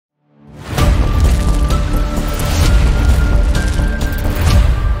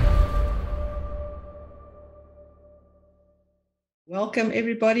Welcome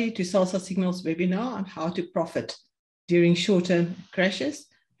everybody to Salsa Signals webinar on how to profit during short-term crashes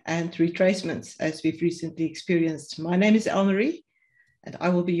and retracements as we've recently experienced. My name is Elmarie and I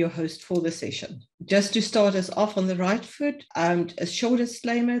will be your host for the session. Just to start us off on the right foot, a short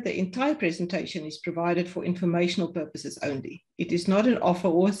disclaimer, the entire presentation is provided for informational purposes only. It is not an offer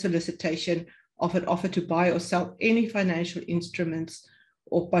or solicitation of an offer to buy or sell any financial instruments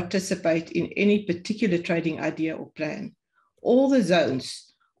or participate in any particular trading idea or plan. All the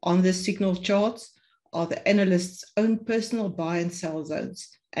zones on the signal charts are the analyst's own personal buy and sell zones,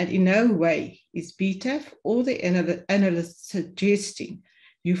 and in no way is BTAF or the analyst suggesting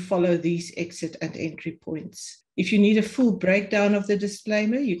you follow these exit and entry points. If you need a full breakdown of the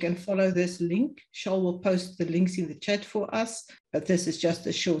disclaimer, you can follow this link. Charles will post the links in the chat for us, but this is just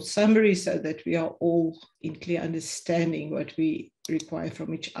a short summary so that we are all in clear understanding what we require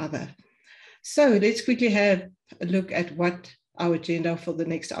from each other. So let's quickly have a look at what our agenda for the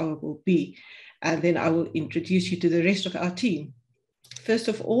next hour will be, and then I will introduce you to the rest of our team. First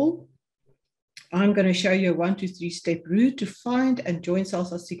of all, I'm going to show you a 1, 2, 3 step route to find and join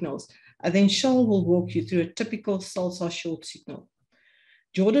Salsa signals, and then Charles will walk you through a typical Salsa short signal.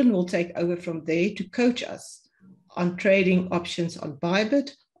 Jordan will take over from there to coach us on trading options on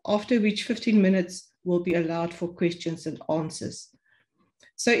Bybit, after which 15 minutes will be allowed for questions and answers.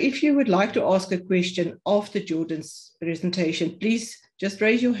 So if you would like to ask a question after Jordan's presentation, please just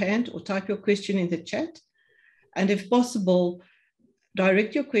raise your hand or type your question in the chat. And if possible,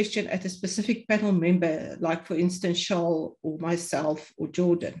 direct your question at a specific panel member, like for instance, Charles or myself or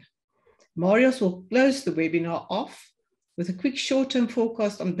Jordan. Marius will close the webinar off with a quick short-term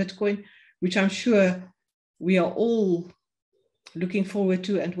forecast on Bitcoin, which I'm sure we are all looking forward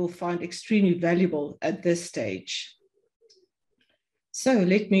to and will find extremely valuable at this stage. So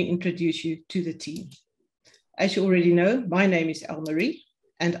let me introduce you to the team. As you already know, my name is Elmarie,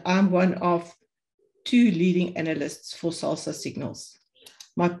 and I'm one of 2 leading analysts for Salsa Signals.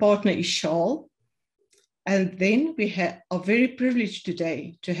 My partner is Charles, and then we are very privileged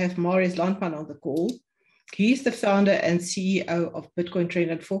today to have Marius Landman on the call. He is the founder and CEO of Bitcoin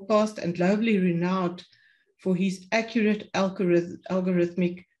Trend and Forecast and globally renowned for his accurate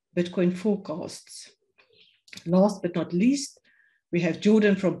algorithmic Bitcoin forecasts. Last but not least, we have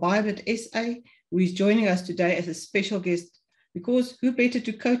Jordan from Bybit SA, who is joining us today as a special guest, because who better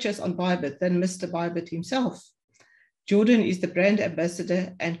to coach us on Bybit than Mr. Bybit himself? Jordan is the brand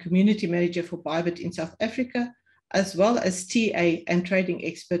ambassador and community manager for Bybit in South Africa, as well as TA and trading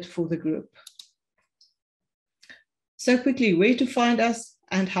expert for the group. So quickly, where to find us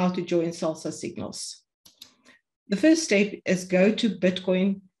and how to join Salsa Signals. The first step is go to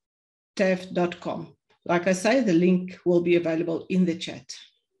bitcointaf.com. Like I say, the link will be available in the chat.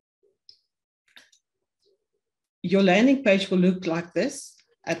 Your landing page will look like this,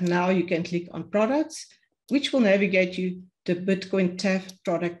 and now you can click on products, which will navigate you to Bitcoin TAF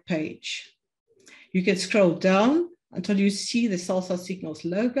product page. You can scroll down until you see the Salsa Signals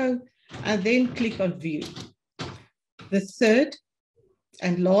logo, and then click on view. The third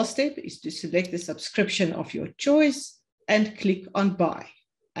and last step is to select the subscription of your choice and click on buy,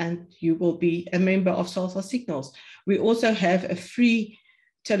 and you will be a member of Salsa Signals. We also have a free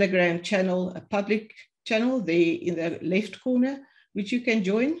Telegram channel, a public channel there in the left corner, which you can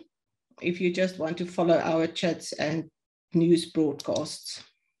join if you just want to follow our chats and news broadcasts.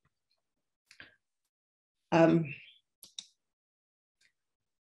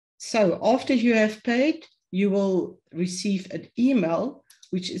 So after you have paid, you will receive an email,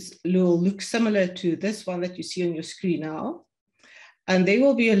 which will look similar to this one that you see on your screen now. And there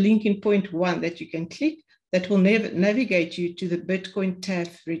will be a link in point 1 that you can click that will navigate you to the Bitcoin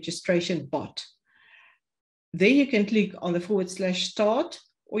TAF registration bot. There you can click on the /start,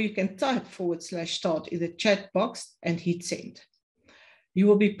 or you can type /start in the chat box and hit send. You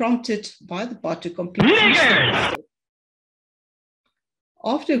will be prompted by the bot to complete 3 steps,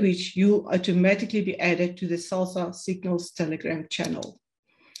 after which you'll automatically be added to the Salsa Signals Telegram channel,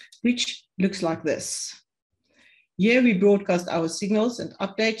 which looks like this. Here we broadcast our signals and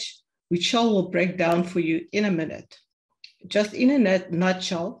updates, which Charles will break down for you in a minute. Just in a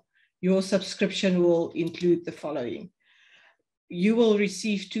nutshell, your subscription will include the following. You will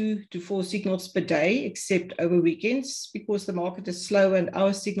receive 2 to 4 signals per day, except over weekends, because the market is slow and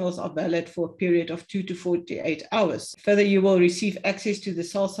our signals are valid for a period of 2 to 48 hours. Further, you will receive access to the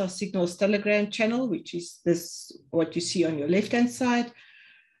Salsa Signals Telegram channel, which is this, what you see on your left-hand side.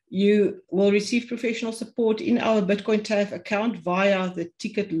 You will receive professional support in our Bitcoin TAF account via the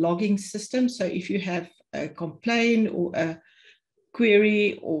ticket logging system. So if you have a complaint or a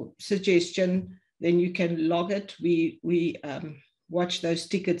query or suggestion, then you can log it. We watch those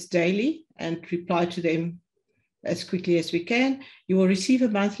tickets daily and reply to them as quickly as we can. You will receive a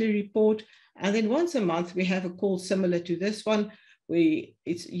monthly report. And then once a month, we have a call similar to this one.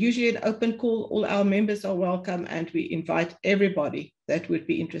 It's usually an open call. All our members are welcome, and we invite everybody that would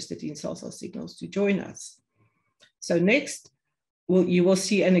be interested in Salsa signals to join us. So next, you will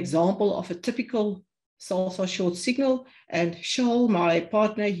see an example of a typical Salsa short signal. And Charles, my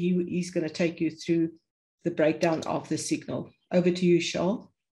partner, he's going to take you through the breakdown of the signal. Over to you, Charles.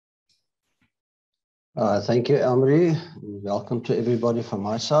 Thank you, Elmarie. Welcome to everybody from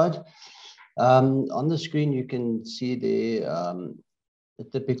my side. On the screen, you can see the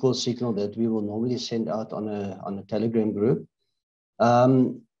typical signal that we will normally send out on a Telegram group.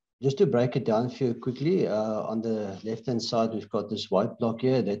 Just to break it down for you quickly, on the left-hand side, we've got this white block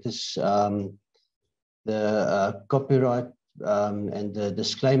here. That is the copyright and the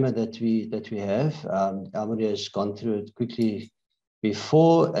disclaimer that we have. Elmarie has gone through it quickly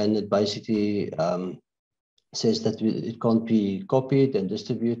before, and it basically says that it can't be copied and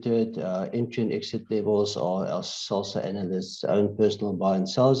distributed. Entry and exit levels are our Salsa analysts' own personal buy and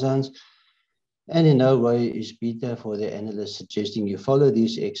sell zones. And in no way is BTAF or the analyst suggesting you follow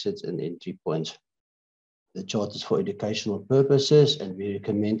these exits and entry points. The chart is for educational purposes, and we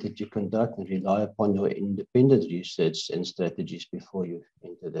recommend that you conduct and rely upon your independent research and strategies before you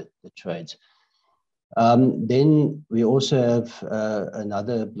enter the trades. Then we also have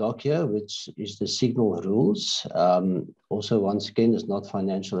another block here, which is the signal rules. Also, once again, it's not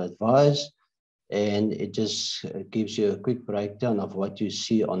financial advice, and it just gives you a quick breakdown of what you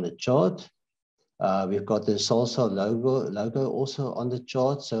see on the chart. We've got the Salsa logo also on the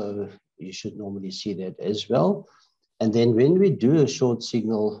chart, so you should normally see that as well. And then when we do a short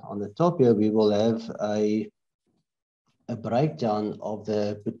signal on the top here, we will have a breakdown of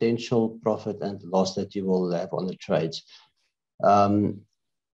the potential profit and loss that you will have on the trades.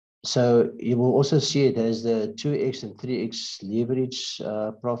 So you will also see it as the 2x and 3x leverage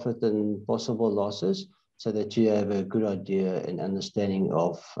profit and possible losses, so that you have a good idea and understanding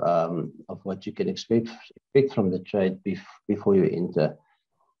of what you can expect from the trade before you enter.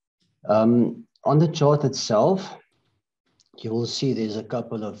 On the chart itself, you will see there's a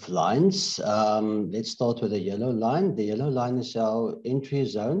couple of lines. Let's start with the yellow line. The yellow line is our entry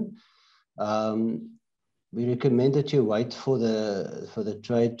zone. We recommend that you wait for the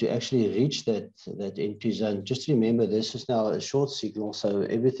trade to actually reach that entry zone. Just remember, this is now a short signal, so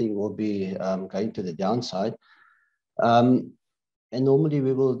everything will be going to the downside. And normally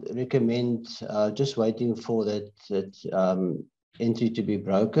we will recommend just waiting for that entry to be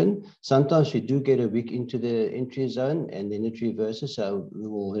broken. Sometimes we do get a wick into the entry zone and then it reverses, so we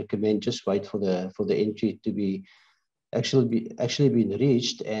will recommend just wait for the entry to be actually been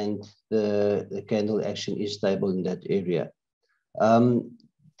reached and the candle action is stable in that area. And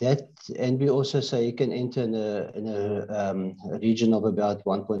we also say you can enter in a region of about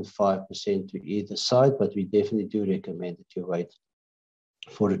 1.5% to either side, but we definitely do recommend that you wait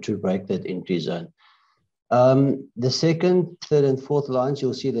for it to break that entry zone. The second, third, and fourth lines,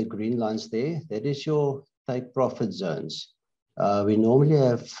 you'll see the green lines there. That is your take profit zones. We normally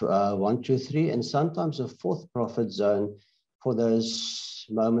have 1, 2, 3, and sometimes a fourth profit zone for those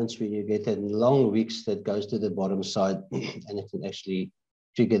moments when you get that long wicks that goes to the bottom side, and it can actually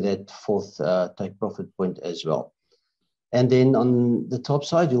trigger that fourth take profit point as well. And then on the top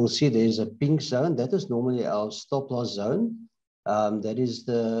side, you'll see there's a pink zone. That is normally our stop loss zone. That is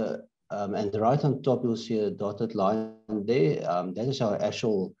the and right on top, you'll see a dotted line there. That is our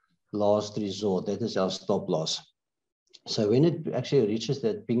actual last resort. That is our stop loss. So when it actually reaches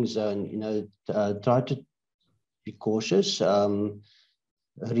that pink zone, try to be cautious,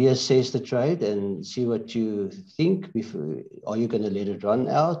 reassess the trade and see what you think. Are you going to let it run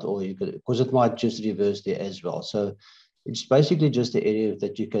out, or because it might just reverse there as well. So it's basically just the area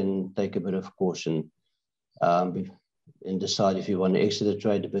that you can take a bit of caution and decide if you want to exit the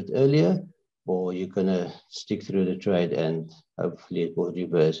trade a bit earlier, or you're going to stick through the trade and hopefully it will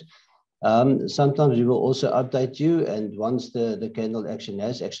reverse. Sometimes we will also update you, and once the candle action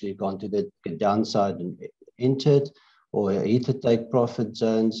has actually gone to the downside and entered or hit the take profit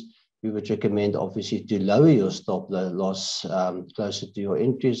zones, we would recommend obviously to lower your stop loss closer to your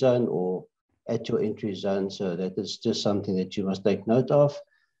entry zone or at your entry zone. So that is just something that you must take note of,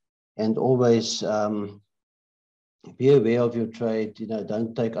 and always be aware of your trade.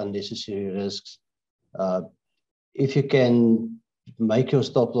 Don't take unnecessary risks. If you can make your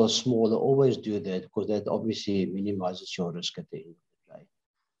stop loss smaller, always do that, because that obviously minimizes your risk at the end of the day.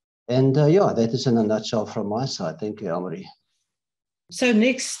 And yeah, that is in a nutshell from my side. Thank you, Elmarie. So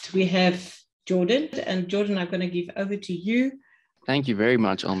next we have Jordan, and Jordan, I'm going to give over to you Thank you very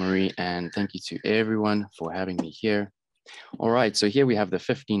much, Elmarie, and thank you to everyone for having me here. All right, so here we have the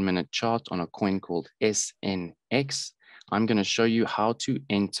 15-minute chart on a coin called SNX. I'm going to show you how to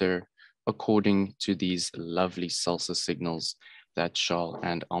enter according to these lovely salsa signals that Charles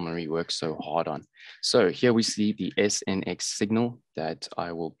and Elmarie work so hard on. So here we see the SNX signal that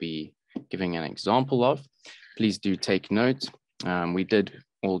I will be giving an example of. Please do take note. We did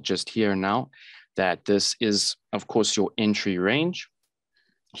all just hear now that this is, of course, your entry range.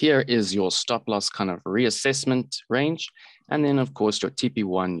 Here is your stop loss kind of reassessment range. And then, of course, your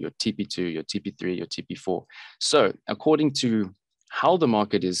TP1, your TP2, your TP3, your TP4. So according to how the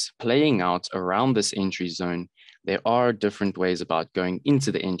market is playing out around this entry zone, there are different ways about going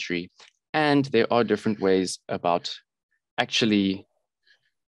into the entry, and there are different ways about actually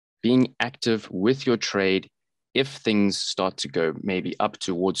being active with your trade if things start to go maybe up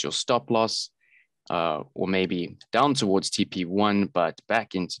towards your stop loss, or maybe down towards TP1, but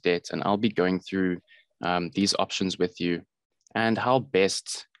back into debt. And I'll be going through these options with you and how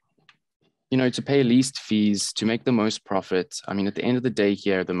best, to pay least fees, to make the most profit. I mean, at the end of the day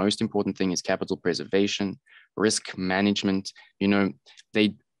here, the most important thing is capital preservation, risk management. I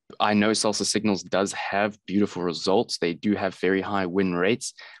know Salsa Signals does have beautiful results. They do have very high win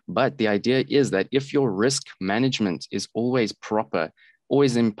rates, but the idea is that if your risk management is always proper,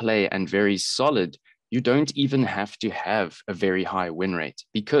 always in play and very solid, you don't even have to have a very high win rate,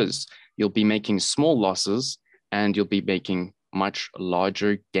 because you'll be making small losses and you'll be making much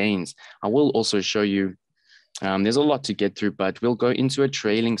larger gains. I will also show you, there's a lot to get through, but we'll go into a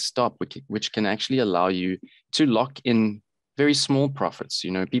trailing stop, which can actually allow you to lock in very small profits.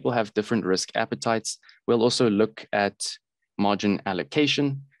 People have different risk appetites. We'll also look at margin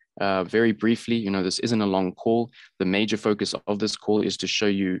allocation. Very briefly, this isn't a long call. The major focus of this call is to show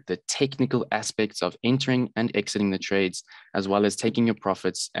you the technical aspects of entering and exiting the trades, as well as taking your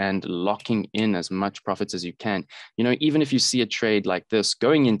profits and locking in as much profits as you can. Even if you see a trade like this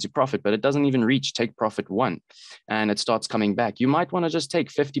going into profit, but it doesn't even reach take profit one, and it starts coming back, you might want to just take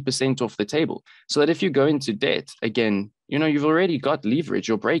 50% off the table, so that if you go into debt again, you've already got leverage.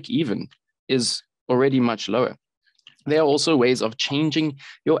 Your break even is already much lower. There are also ways of changing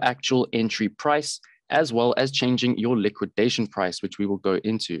your actual entry price, as well as changing your liquidation price, which we will go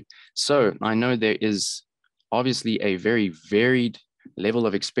into. So I know there is obviously a very varied level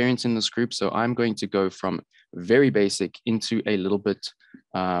of experience in this group. So I'm going to go from very basic into a little bit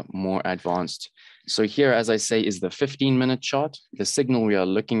more advanced. So here, as I say, is the 15-minute chart. The signal we are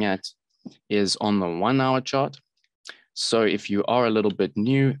looking at is on the 1-hour chart. So if you are a little bit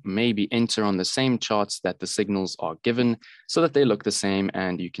new, maybe enter on the same charts that the signals are given so that they look the same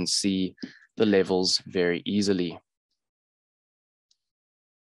and you can see the levels very easily.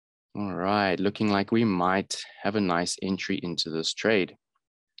 All right, looking like we might have a nice entry into this trade.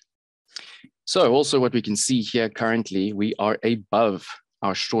 So also what we can see here currently, we are above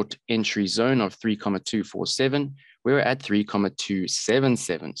our short entry zone of 3,247. We're at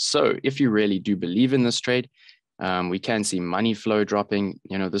 3,277. So if you really do believe in this trade, we can see money flow dropping.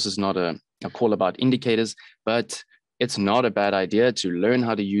 This is not a call about indicators, but it's not a bad idea to learn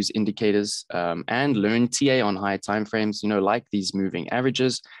how to use indicators and learn TA on higher timeframes. Like these moving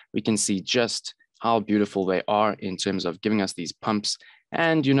averages, we can see just how beautiful they are in terms of giving us these pumps.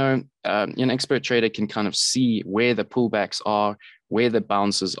 And, an expert trader can kind of see where the pullbacks are, where the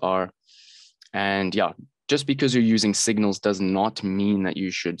bounces are. And yeah, just because you're using signals does not mean that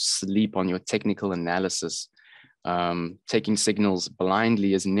you should sleep on your technical analysis. Taking signals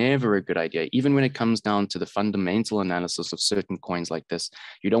blindly is never a good idea, even when it comes down to the fundamental analysis of certain coins like this.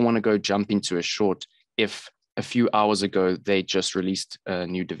 You don't want to go jump into a short if a few hours ago they just released a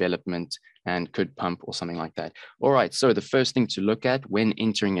new development and could pump or something like that. All right, so the first thing to look at when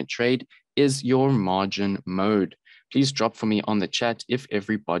entering a trade is your margin mode. Please drop for me on the chat if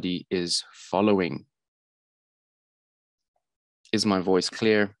everybody is following. Is my voice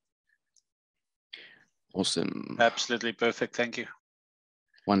clear? Awesome. Absolutely perfect. Thank you.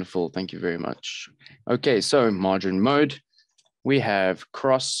 Wonderful. Thank you very much. Okay, so margin mode, we have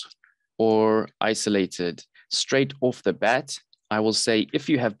cross or isolated. Straight off the bat, I will say if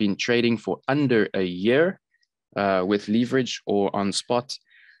you have been trading for under a year with leverage or on spot,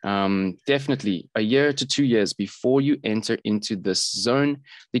 definitely a year to 2 years before you enter into this zone,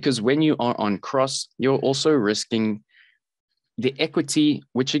 because when you are on cross, you're also risking the equity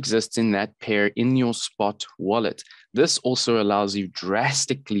which exists in that pair in your spot wallet. This also allows you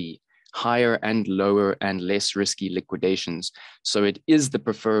drastically higher and lower and less risky liquidations. So it is the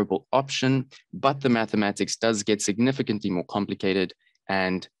preferable option, but the mathematics does get significantly more complicated,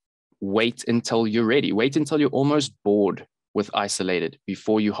 and wait until you're ready. Wait until you're almost bored with isolated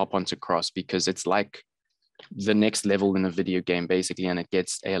before you hop onto cross, because it's like the next level in a video game basically, and it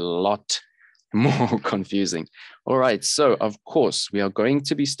gets a lot more confusing. All right, so of course we are going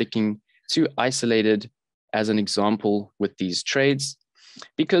to be sticking to isolated as an example with these trades,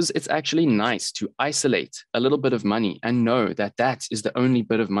 because it's actually nice to isolate a little bit of money and know that that is the only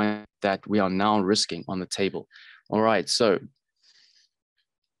bit of money that we are now risking on the table. All right, so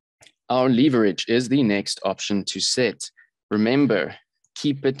our leverage is the next option to set. Remember,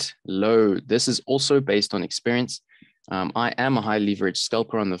 keep it low. This is also based on experience. I am a high leverage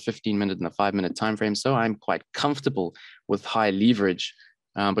scalper on the 15-minute and the 5-minute time frame, so I'm quite comfortable with high leverage.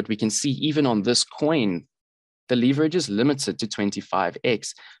 But we can see even on this coin, the leverage is limited to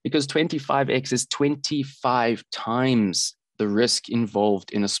 25x, because 25x is 25 times the risk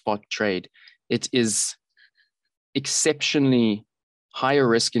involved in a spot trade. It is exceptionally higher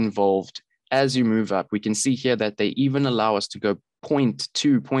risk involved as you move up. We can see here that they even allow us to go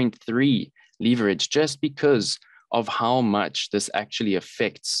 0.2, 0.3 leverage, just because of how much this actually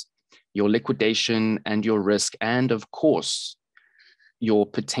affects your liquidation and your risk, and of course, your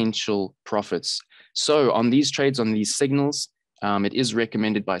potential profits. So on these trades, on these signals, it is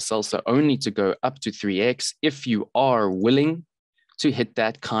recommended by Salsa only to go up to 3x if you are willing to hit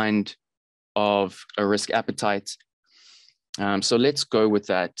that kind of a risk appetite. So let's go with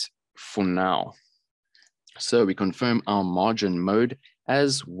that for now. So we confirm our margin mode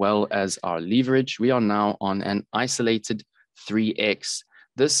as well as our leverage. We are now on an isolated 3x.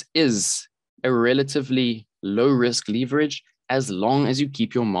 This is a relatively low risk leverage as long as you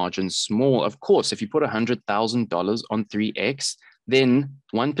keep your margins small. Of course, if you put $100,000 on 3x, then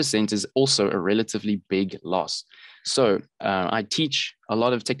 1% is also a relatively big loss. So I teach a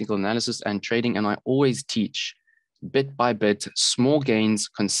lot of technical analysis and trading, and I always teach bit by bit, small gains,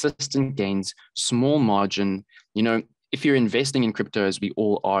 consistent gains, small margin. You know, if you're investing in crypto, as we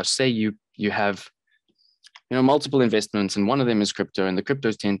all are, say you have, you know, multiple investments and one of them is crypto and the crypto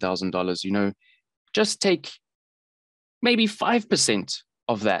is $10,000, you know, just take maybe 5%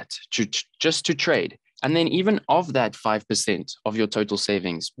 of that just to trade. And then even of that 5% of your total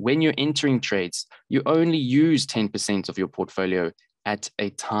savings, when you're entering trades, you only use 10% of your portfolio at a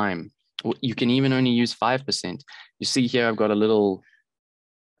time. Or you can even only use 5%. You see here, I've got a little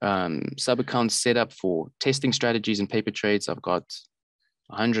sub-account set up for testing strategies and paper trades. I've got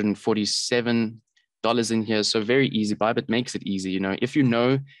 $147 in here. So very easy. Bybit makes it easy. You know, if you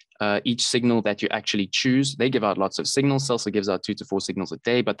know each signal that you actually choose, they give out lots of signals. Salsa gives out 2 to 4 signals a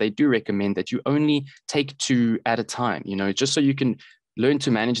day, but they do recommend that you only take 2 at a time, you know, just so you can learn to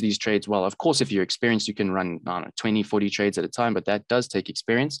manage these trades well. Of course, if you're experienced, you can run, I don't know, 20, 40 trades at a time, but that does take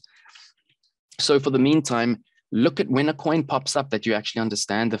experience. So for the meantime, look at when a coin pops up that you actually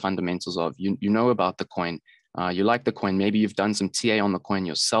understand the fundamentals of. You know about the coin. You like the coin. Maybe you've done some TA on the coin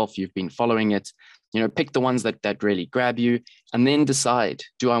yourself. You've been following it. You know, pick the ones that really grab you, and then decide,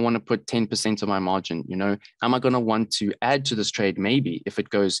 do I want to put 10% of my margin? You know, am I going to want to add to this trade maybe if it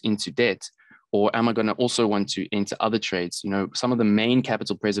goes into debt? Or am I going to also want to enter other trades? You know, some of the main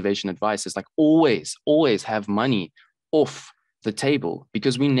capital preservation advice is like always have money off the table,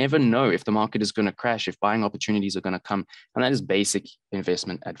 because we never know if the market is going to crash, if buying opportunities are going to come. And that is basic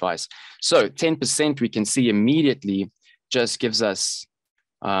investment advice. So 10% we can see immediately just gives us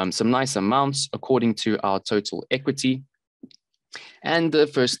some nice amounts according to our total equity. And the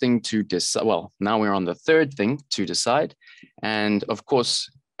first thing to decide, well, now we're on the third thing to decide. And of course,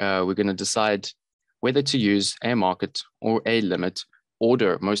 we're going to decide whether to use a market or a limit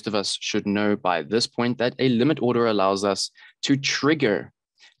order. Most of us should know by this point that a limit order allows us to trigger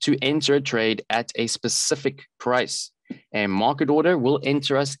to enter a trade at a specific price. A market order will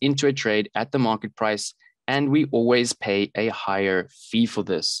enter us into a trade at the market price, and we always pay a higher fee for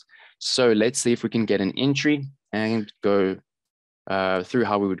this. So let's see if we can get an entry and go through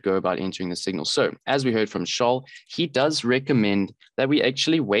how we would go about entering the signal. So as we heard from Shal, he does recommend that we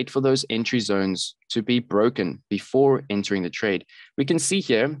actually wait for those entry zones to be broken before entering the trade. We can see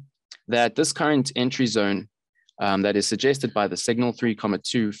here that this current entry zone that is suggested by the signal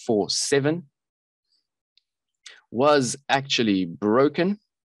 3,247 was actually broken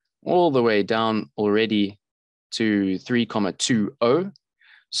all the way down already to 3,20.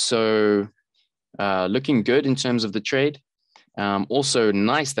 So looking good in terms of the trade. Also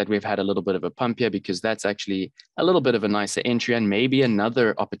nice that we've had a little bit of a pump here, because that's actually a little bit of a nicer entry and maybe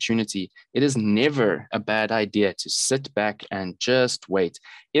another opportunity. It is never a bad idea to sit back and just wait.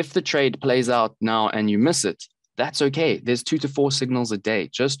 If the trade plays out now and you miss it, that's okay. There's 2 to 4 signals a day.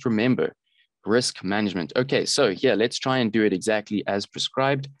 Just remember risk management. Okay, so here, let's try and do it exactly as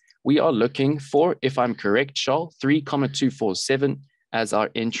prescribed. we are looking for, if I'm correct, Charles, 3,247 as our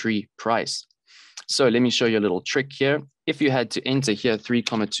entry price. So let me show you a little trick here. If you had to enter here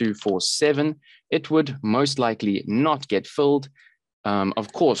 3,247, it would most likely not get filled.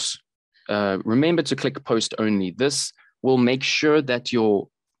 Of course, remember to click post only. This will make sure that your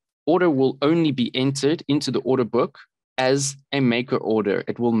order will only be entered into the order book as a maker order.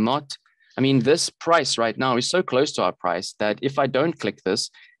 It will not, I mean, this price right now is so close to our price that if I don't click this,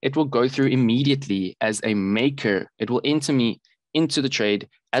 it will go through immediately as a maker. It will enter me into the trade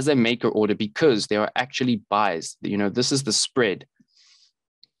as a maker order because there are actually buys. You know, this is the spread.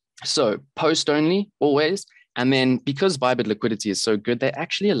 So post only always. And then because Bybit liquidity is so good, they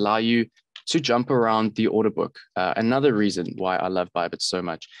actually allow you to jump around the order book. Another reason why I love Bybit so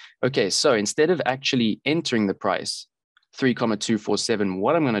much. Okay, so instead of actually entering the price, 3,247,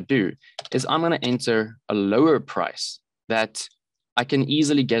 what I'm going to do is I'm going to enter a lower price that I can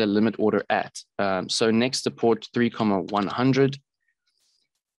easily get a limit order at. So next support 3,100.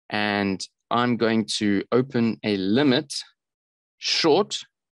 And I'm going to open a limit short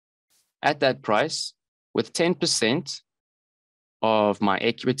at that price with 10% of my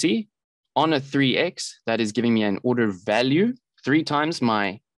equity on a 3x. That is giving me an order value. 3 times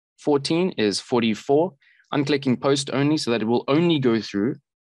my 14 is 44. I'm clicking post only so that it will only go through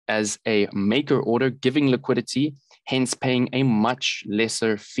as a maker order, giving liquidity, hence paying a much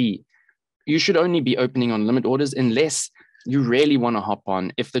lesser fee. You should only be opening on limit orders unless you really want to hop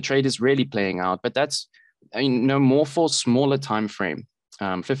on if the trade is really playing out. But that's, I mean, no more for smaller time frame,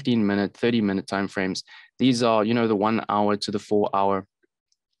 15-minute, 30-minute time frames. These are, you know, the 1 hour to the 4 hour.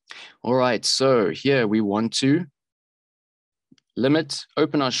 All right, so here we want to limit,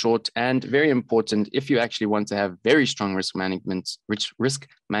 open our short, and very important, if you actually want to have very strong risk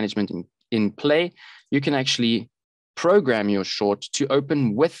management in play, you can actually program your short to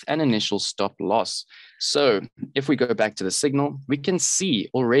open with an initial stop loss. So if we go back to the signal, we can see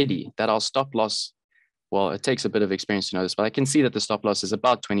already that our stop loss, well, it takes a bit of experience to know this, but I can see that the stop loss is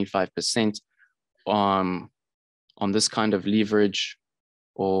about 25% on this kind of leverage,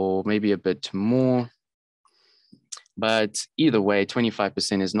 or maybe a bit more. But either way,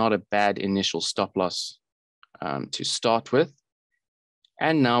 25% is not a bad initial stop loss to start with.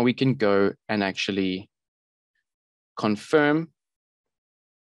 And now we can go and actually confirm.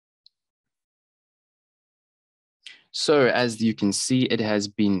 So as you can see, it has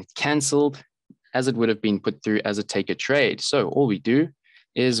been canceled as it would have been put through as a take a trade. So all we do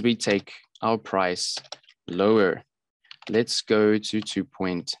is we take our price lower. Let's go to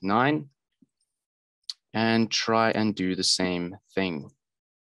 2.9 and try and do the same thing.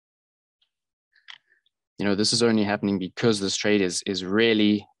 You know, this is only happening because this trade is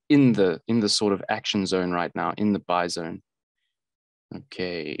really in the sort of action zone right now, in the buy zone.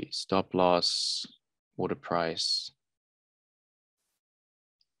 Okay, stop loss, order price.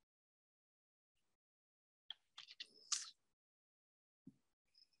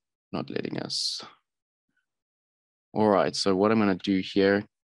 Not letting us. All right, so what I'm going to do here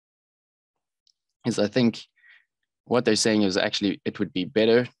is I think what they're saying is actually it would be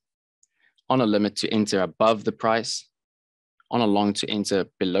better on a limit to enter above the price, on a long to enter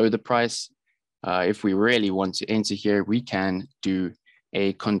below the price. If we really want to enter here, we can do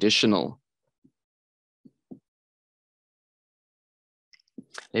a conditional.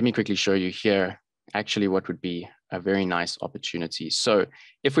 Let me quickly show you here actually what would be a very nice opportunity. So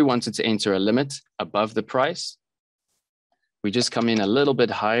if we wanted to enter a limit above the price, we just come in a little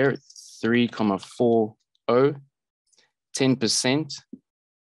bit higher, 3,40, 10%,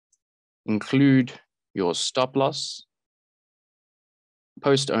 include your stop loss,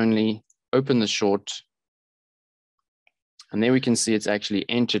 post only, open the short, and there we can see it's actually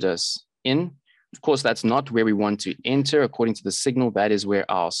entered us in. Of course, that's not where we want to enter. According to the signal, that is where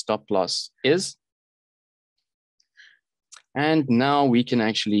our stop loss is. And now we can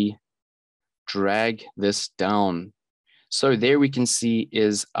actually drag this down. So there we can see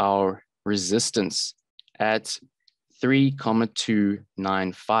is our resistance at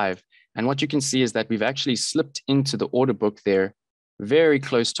 3,295. And what you can see is that we've actually slipped into the order book there, very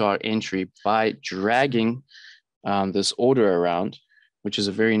close to our entry by dragging this order around, which is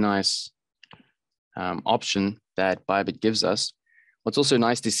a very nice option that Bybit gives us. What's also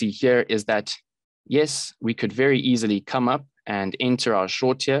nice to see here is that, yes, we could very easily come up and enter our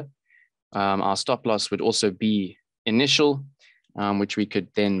short here. Our stop loss would also be initial, which we could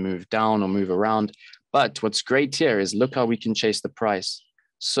then move down or move around. But what's great here is look how we can chase the price.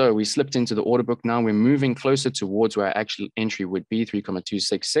 So we slipped into the order book. Now we're moving closer towards where our actual entry would be,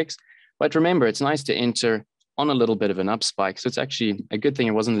 3,266. But remember, it's nice to enter on a little bit of an up spike. So it's actually a good thing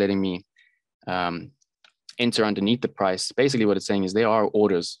it wasn't letting me enter underneath the price. Basically what it's saying is there are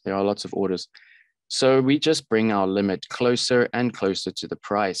orders, there are lots of orders. So we just bring our limit closer and closer to the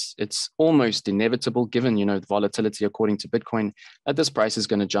price. It's almost inevitable given, you know, the volatility according to Bitcoin, that this price is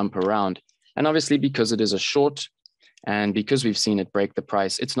going to jump around. And obviously because it is a short and because we've seen it break the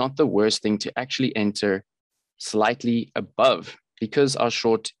price, it's not the worst thing to actually enter slightly above, because our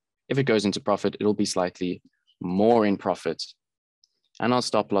short, if it goes into profit, it'll be slightly more in profit. And our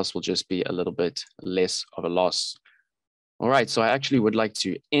stop loss will just be a little bit less of a loss. All right, so I actually would like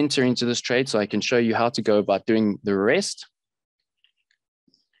to enter into this trade so I can show you how to go about doing the rest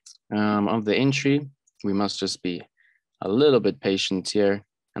of the entry. We must just be a little bit patient here.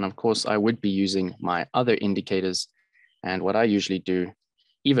 And of course, I would be using my other indicators. And what I usually do,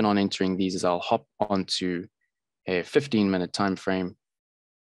 even on entering these, is I'll hop onto a 15-minute time frame.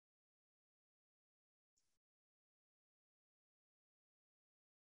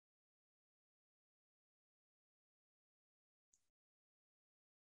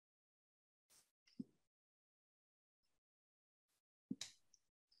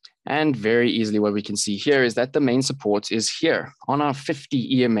 And very easily what we can see here is that the main support is here on our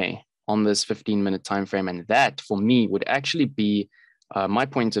 50 EMA on this 15-minute time frame. And that for me would actually be my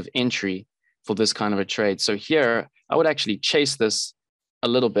point of entry for this kind of a trade. So here I would actually chase this a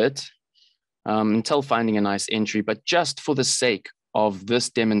little bit until finding a nice entry, but just for the sake of this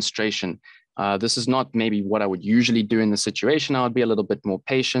demonstration, this is not maybe what I would usually do in the situation. I would be a little bit more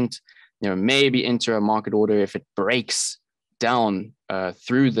patient, you know, maybe enter a market order if it breaks down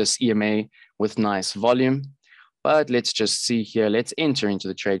through this EMA with nice volume. But let's just see here. Let's enter into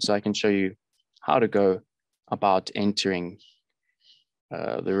the trade so I can show you how to go about entering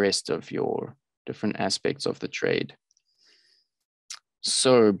the rest of your different aspects of the trade.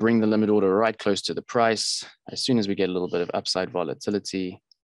 So bring the limit order right close to the price. As soon as we get a little bit of upside volatility,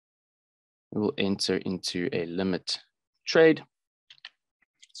 we will enter into a limit trade.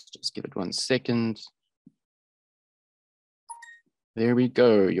 Let's just give it 1 second. There we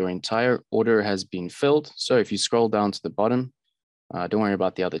go. Your entire order has been filled. So if you scroll down to the bottom, don't worry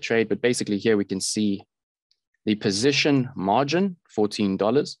about the other trade, but basically here we can see the position margin,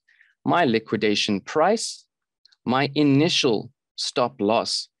 $14, my liquidation price, my initial stop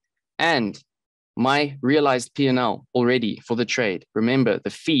loss, and my realized P&L already for the trade. Remember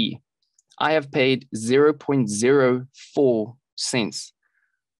the fee, I have paid 0.04 cents.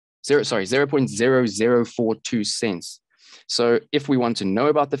 0.0042 cents. So if we want to know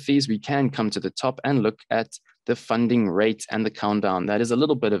about the fees, we can come to the top and look at the funding rate and the countdown. That is a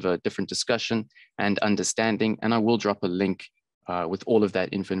little bit of a different discussion and understanding, and I will drop a link with all of that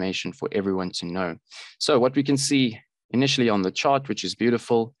information for everyone to know. So what we can see initially on the chart, which is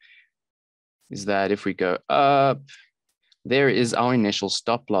beautiful, is that if we go up, there is our initial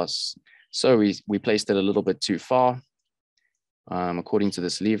stop loss. So we placed it a little bit too far according to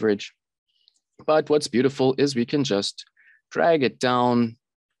this leverage. But what's beautiful is we can just drag it down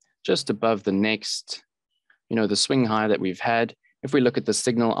just above the next, you know, the swing high that we've had. If we look at the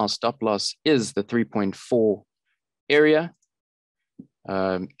signal, our stop loss is the 3.4 area.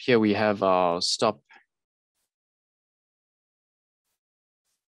 Here we have our stop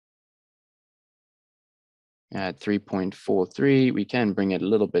at 3.43. We can bring it a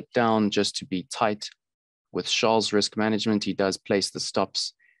little bit down just to be tight with Charles' risk management. He does place the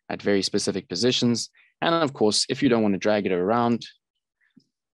stops at very specific positions. And of course, if you don't want to drag it around,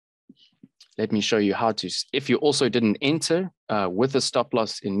 let me show you how to, if you also didn't enter with a stop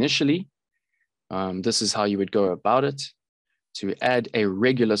loss initially, this is how you would go about it. To add a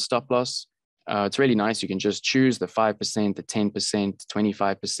regular stop loss, it's really nice. You can just choose the 5%, the 10%,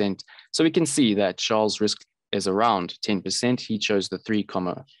 25%. So we can see that Charles' risk is around 10%. He chose the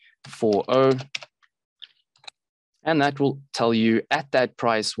 3.40. And that will tell you at that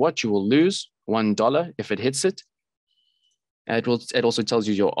price what you will lose, $1 if it hits it. And it also tells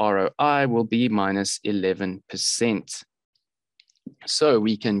you your ROI will be minus 11%. So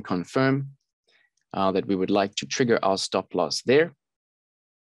we can confirm that we would like to trigger our stop loss there.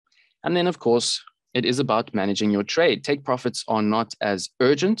 And then of course, it is about managing your trade. Take profits are not as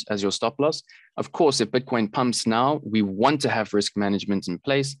urgent as your stop loss. Of course, if Bitcoin pumps now, we want to have risk management in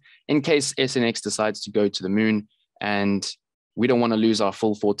place in case SNX decides to go to the moon and we don't want to lose our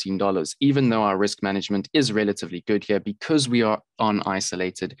full $14, even though our risk management is relatively good here because we are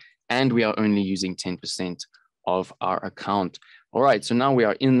isolated and we are only using 10% of our account. All right, so now we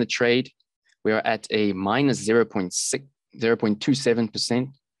are in the trade. We are at a minus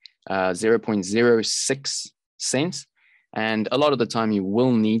 0.27%, 0.06 cents. And a lot of the time you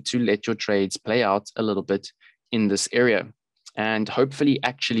will need to let your trades play out a little bit in this area. And hopefully,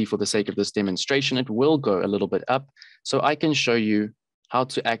 actually, for the sake of this demonstration, it will go a little bit up. So I can show you how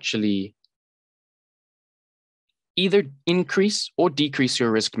to actually either increase or decrease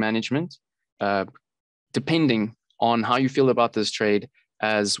your risk management, depending on how you feel about this trade,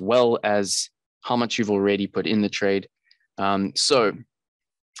 as well as how much you've already put in the trade. So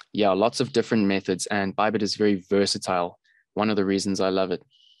yeah, lots of different methods, and Bybit is very versatile. One of the reasons I love it.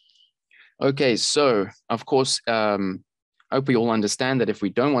 Okay, so of course, I hope we all understand that if we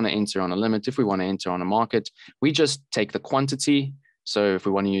don't want to enter on a limit, if we want to enter on a market, we just take the quantity. So if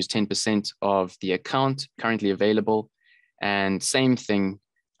we want to use 10% of the account currently available, and same thing,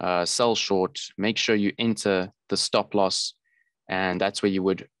 sell short, make sure you enter the stop loss, and that's where you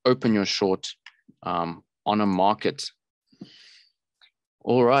would open your short on a market.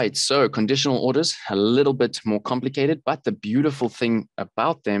 All right, so conditional orders, a little bit more complicated, but the beautiful thing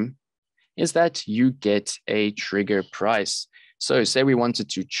about them is that you get a trigger price. So say we wanted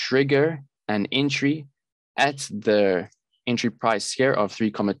to trigger an entry at the entry price here of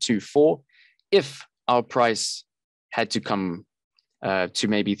 3.24. If our price had to come to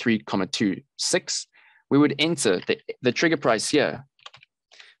maybe 3.26, we would enter the trigger price here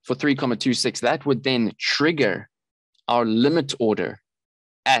for 3.26. That would then trigger our limit order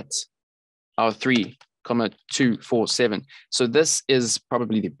at our 3.247. So this is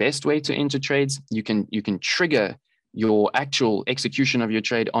probably the best way to enter trades. You can trigger your actual execution of your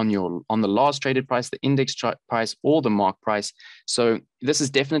trade on the last traded price, the index price, or the mark price. So this is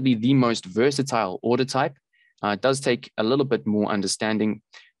definitely the most versatile order type. It does take a little bit more understanding,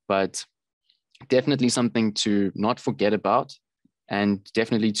 but definitely something to not forget about, and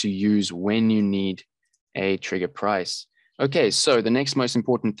definitely to use when you need a trigger price. Okay, so the next most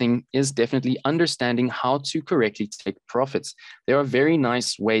important thing is definitely understanding how to correctly take profits. There are very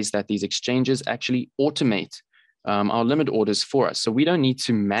nice ways that these exchanges actually automate our limit orders for us. So we don't need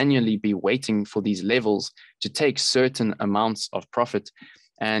to manually be waiting for these levels to take certain amounts of profit.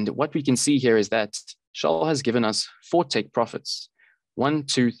 And what we can see here is that Charles has given us 4 take profits. 1,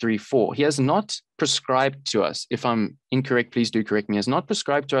 2, 3, 4. He has not prescribed to us, if I'm incorrect, please do correct me, has not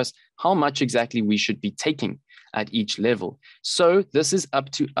prescribed to us how much exactly we should be taking at each level. So this is up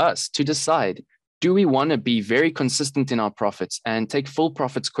to us to decide. Do we want to be very consistent in our profits and take full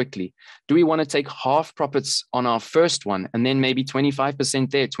profits quickly? Do we want to take half profits on our first one and then maybe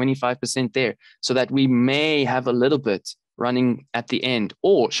 25% there, 25% there, so that we may have a little bit running at the end?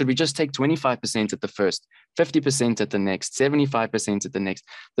 Or should we just take 25% at the first, 50% at the next, 75% at the next?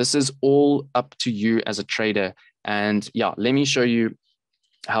 This is all up to you as a trader. And yeah, let me show you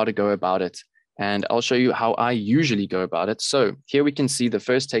how to go about it. And I'll show you how I usually go about it. So here we can see the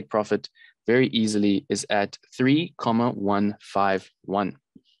first take profit very easily is at 3.151. Let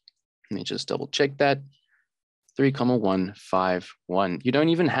me just double check that. 3.151. You don't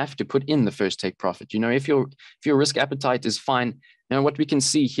even have to put in the first take profit. You know, if your risk appetite is fine. Now what we can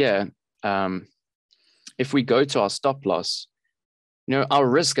see here, if we go to our stop loss, you know, our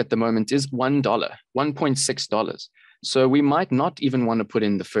risk at the moment is $1, $1.6. So we might not even want to put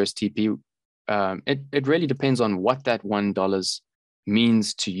in the first TP. It really depends on what that $1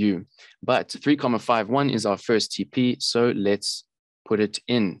 means to you. But 3.51 is our first TP. So let's put it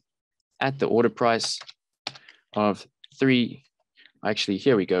in at the order price of 3. Actually,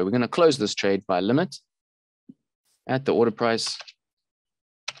 here we go. We're going to close this trade by limit at the order price.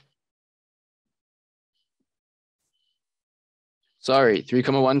 Sorry,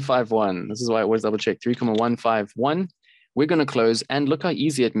 3.151. This is why I always double check. 3.151. We're going to close, and look how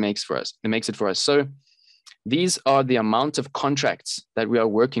easy it makes for us. It makes it for us. So these are the amount of contracts that we are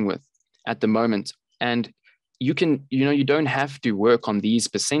working with at the moment. And you can, you know, you don't have to work on these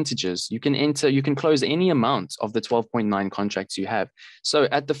percentages. You can enter, you can close any amount of the 12.9 contracts you have. So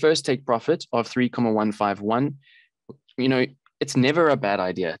at the first take profit of 3.151, you know, it's never a bad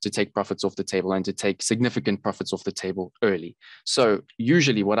idea to take profits off the table and to take significant profits off the table early. So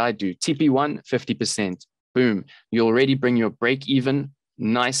usually what I do, TP1, 50%, boom, you already bring your break even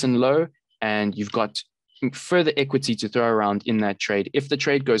nice and low, and you've got further equity to throw around in that trade. If the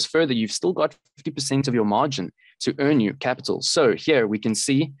trade goes further, you've still got 50% of your margin to earn you capital. So here we can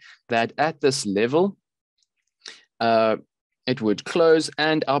see that at this level, it would close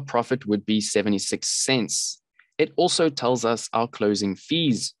and our profit would be 76 cents. It also tells us our closing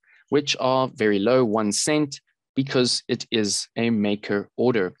fees, which are very low, 1 cent, because it is a maker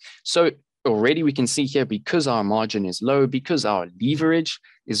order. So already we can see here, because our margin is low, because our leverage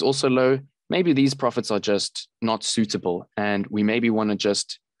is also low, maybe these profits are just not suitable, and we maybe want to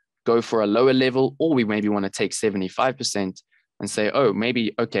just go for a lower level, or we maybe want to take 75% and say, oh,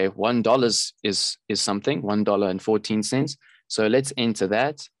 maybe, okay, $1 is something, $1.14. So let's enter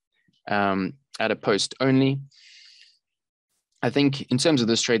that at a post only. I think in terms of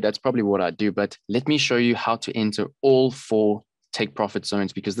this trade, that's probably what I do, but let me show you how to enter all 4 take profit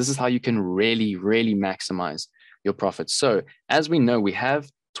zones, because this is how you can really, really maximize your profits. So as we know, we have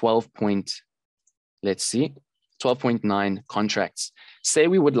 12.9 contracts. Say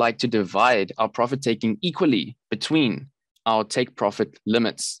we would like to divide our profit taking equally between our take profit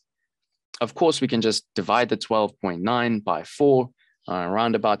limits. Of course, we can just divide the 12.9 by 4,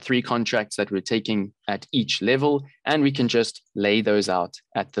 around about 3 contracts that we're taking at each level, and we can just lay those out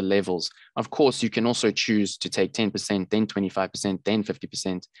at the levels. Of course, you can also choose to take 10%, then 25%, then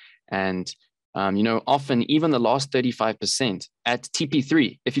 50%. And, you know, often even the last 35% at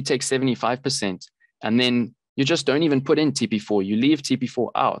TP3, if you take 75% and then you just don't even put in TP4, you leave TP4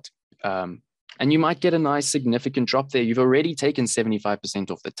 out, and you might get a nice significant drop there. You've already taken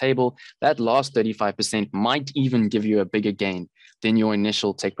 75% off the table. That last 35% might even give you a bigger gain than your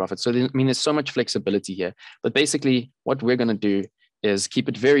initial take profit. So, I mean, there's so much flexibility here. But basically, what we're going to do is keep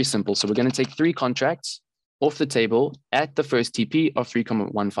it very simple. So we're going to take 3 contracts off the table at the first TP of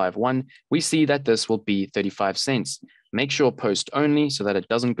 3,151. We see that this will be 35 cents. Make sure post only so that it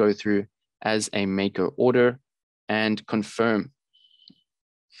doesn't go through as a maker order, and confirm.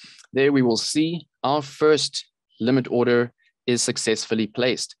 There we will see our first limit order is successfully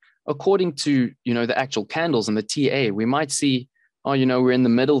placed. According to, you know, the actual candles and the TA, we might see, oh, you know, we're in the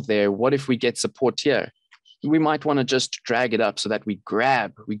middle there. What if we get support here? We might want to just drag it up so that we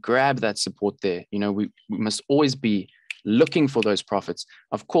grab that support there. You know, we must always be looking for those profits.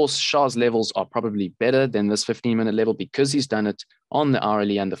 Of course, Shah's levels are probably better than this 15-minute level because he's done it on the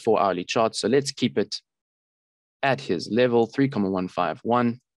hourly and the 4-hourly chart. So let's keep it at his level,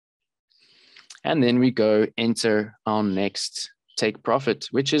 3,151. And then we go enter our next take profit,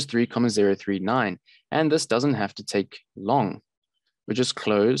 which is 3,039. And this doesn't have to take long. We just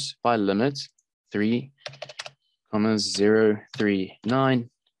close by limit 3,039.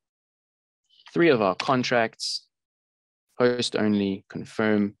 3 of our contracts, post only,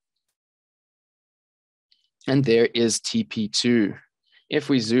 confirm. And there is TP2. If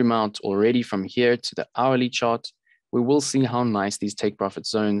we zoom out already from here to the hourly chart, we will see how nice these take profit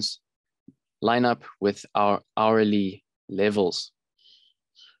zones line up with our hourly levels.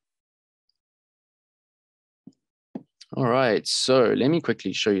 All right, so let me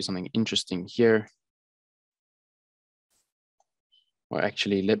quickly show you something interesting here. Or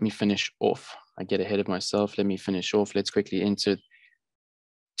actually, let me finish off. I get ahead of myself. Let me finish off. Let's quickly enter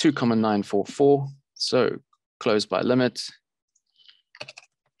 2,944. So close by limit,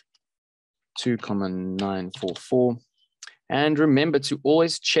 2,944. And remember to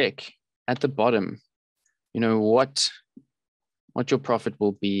always check at the bottom, you know, what your profit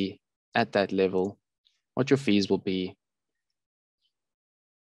will be at that level, what your fees will be.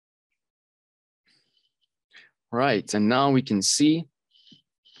 Right, and now we can see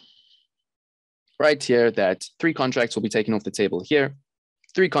right here that 3 contracts will be taken off the table here,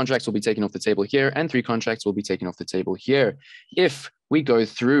 3 contracts will be taken off the table here, and 3 contracts will be taken off the table here. If we go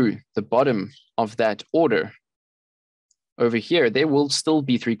through the bottom of that order, over here, there will still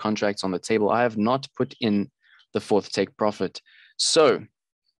be 3 contracts on the table. I have not put in the 4th take profit. So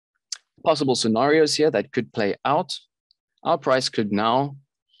possible scenarios here that could play out. Our price could now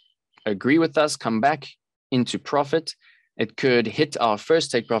agree with us, come back into profit. It could hit our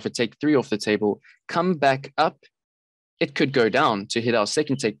first take profit, take 3 off the table, come back up. It could go down to hit our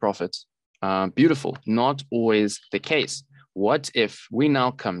second take profit. Beautiful, not always the case. What if we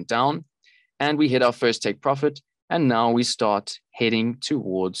now come down and we hit our first take profit, and now we start heading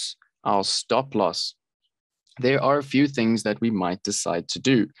towards our stop loss? There are a few things that we might decide to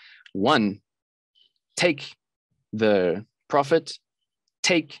do. 1, take the profit,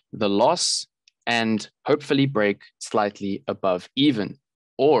 take the loss, and hopefully break slightly above even.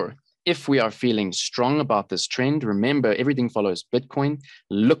 Or if we are feeling strong about this trend, remember everything follows Bitcoin.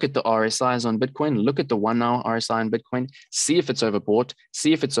 Look at the RSIs on Bitcoin, look at the 1-hour RSI on Bitcoin, see if it's overbought,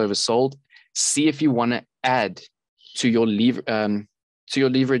 see if it's oversold, see if you want to add to your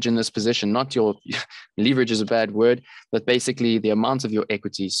leverage in this position. Not your leverage is a bad word, but basically the amount of your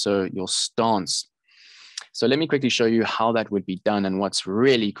equity, so your stance. So let me quickly show you how that would be done. And what's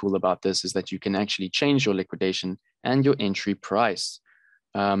really cool about this is that you can actually change your liquidation and your entry price.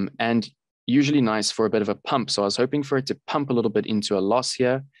 And usually nice for a bit of a pump. So I was hoping for it to pump a little bit into a loss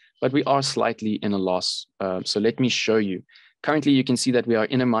here, but we are slightly in a loss. So let me show you. Currently, you can see that we are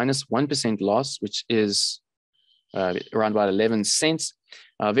in a minus 1% loss, which is around about 11 cents.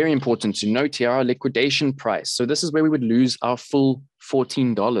 Very important to note here, our liquidation price. So this is where we would lose our full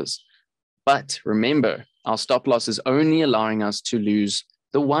 $14. But remember, our stop loss is only allowing us to lose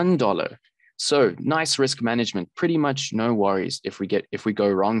the $1. So nice risk management, pretty much no worries if we go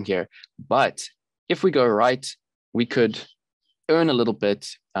wrong here. But if we go right, we could earn a little bit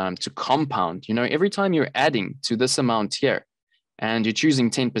to compound. You know, every time you're adding to this amount here and you're choosing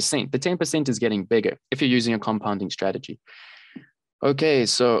 10%, the 10% is getting bigger if you're using a compounding strategy. Okay,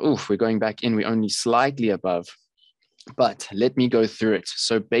 so we're going back in. We're only slightly above, but let me go through it.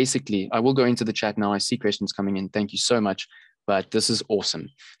 So basically, I will go into the chat now. I see questions coming in. Thank you so much, but this is awesome.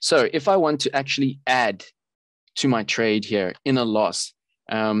 So if I want to actually add to my trade here in a loss,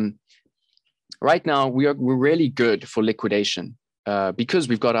 right now we're really good for liquidation because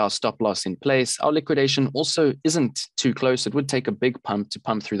we've got our stop loss in place. Our liquidation also isn't too close. It would take a big pump to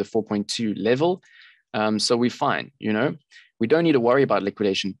pump through the 4.2 level. So we're fine, you know. We don't need to worry about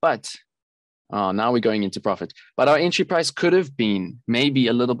liquidation, but now we're going into profit. But our entry price could have been maybe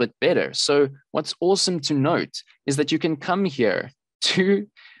a little bit better. So what's awesome to note is that you can come here to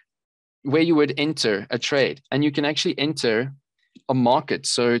where you would enter a trade, and you can actually enter a market.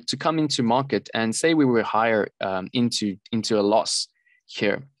 So to come into market and say we were higher into a loss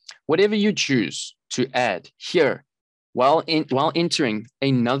here, whatever you choose to add here while entering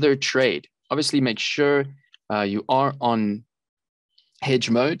another trade, obviously make sure you are on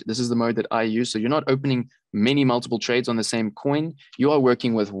hedge mode. This is the mode that I use. So you're not opening many multiple trades on the same coin. You are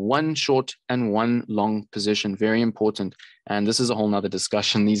working with one short and one long position. Very important. And this is a whole nother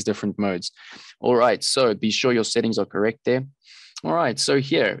discussion, these different modes. All right. So be sure your settings are correct there. All right. So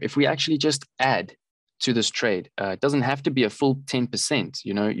here, if we actually just add to this trade, it doesn't have to be a full 10%.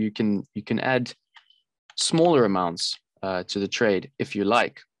 You know, you can add smaller amounts to the trade if you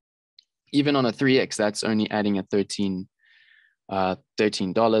like. Even on a 3x, that's only adding a $13.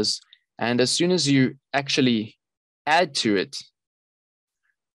 And as soon as you actually add to it,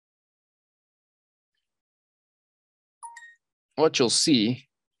 what you'll see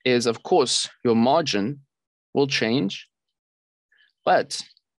is, of course, your margin will change, but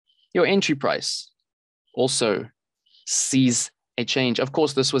your entry price also sees a change. Of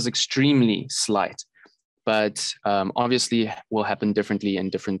course, this was extremely slight, but obviously will happen differently in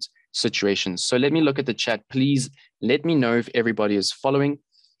different situations. So let me look at the chat. Please let me know if everybody is following.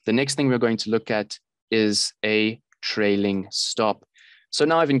 The next thing we're going to look at is a trailing stop. So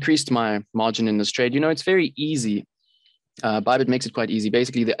now I've increased my margin in this trade. You know, it's very easy. Bybit makes it quite easy.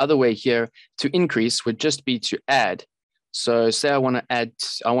 Basically, the other way here to increase would just be to add. So say I want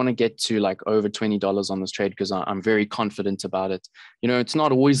to get to like over $20 on this trade because I'm very confident about it. You know, it's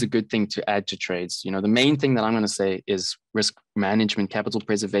not always a good thing to add to trades. You know, the main thing that I'm going to say is risk management, capital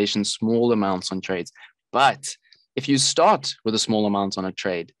preservation, small amounts on trades. But if you start with a small amount on a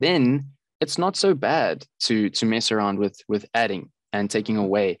trade, then it's not so bad to mess around with adding and taking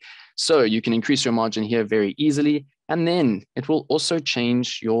away. So you can increase your margin here very easily, and then it will also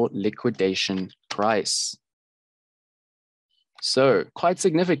change your liquidation price. So quite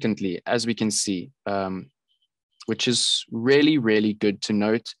significantly, as we can see, which is really, really good to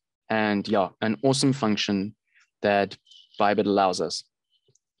note. And yeah, an awesome function that Bybit allows us.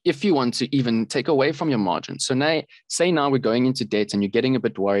 If you want to even take away from your margin. So now, say now we're going into debt and you're getting a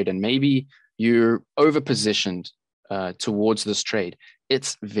bit worried and maybe you're over positioned towards this trade.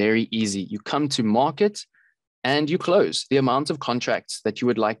 It's very easy. You come to market and you close the amount of contracts that you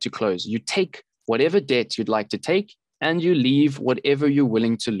would like to close. You take whatever debt you'd like to take, and you leave whatever you're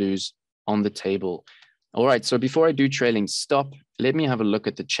willing to lose on the table. All right, so before I do trailing stop, let me have a look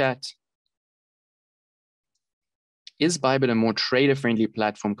at the chat. Is Bybit a more trader-friendly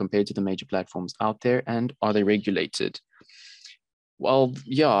platform compared to the major platforms out there, and are they regulated? Well,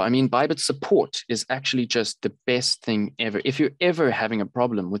 yeah, I mean, Bybit support is actually just the best thing ever. If you're ever having a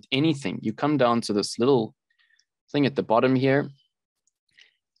problem with anything, you come down to this little thing at the bottom here,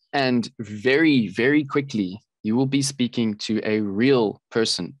 and very, very quickly, you will be speaking to a real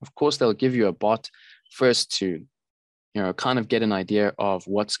person. Of course, they'll give you a bot first to, you know, kind of get an idea of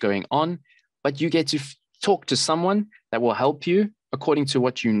what's going on, but you get to talk to someone that will help you according to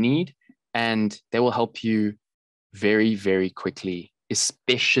what you need, and they will help you very, very quickly,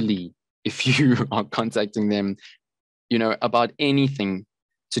 especially if you are contacting them, you know, about anything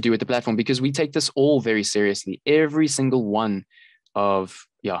to do with the platform, because we take this all very seriously. Every single one of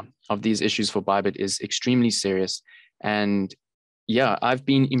these issues for Bybit is extremely serious. And yeah, I've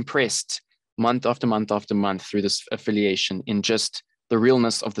been impressed month after month after month through this affiliation in just the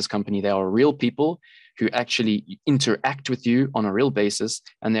realness of this company. They are real people who actually interact with you on a real basis,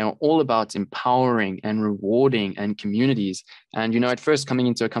 and they are all about empowering and rewarding and communities. And, at first coming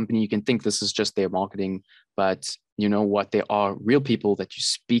into a company, you can think this is just their marketing, but you know what? There are real people that you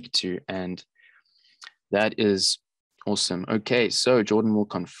speak to, and that is awesome. Okay, so Jordan will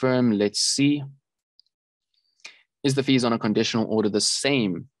confirm. Let's see. Is the fees on a conditional order the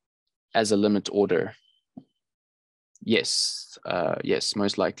same as a limit order? Yes, yes,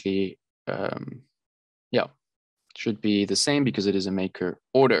 most likely. Yeah, should be the same because it is a maker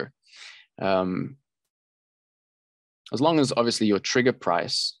order. As long as obviously your trigger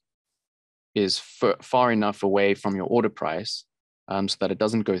price is far enough away from your order price so that it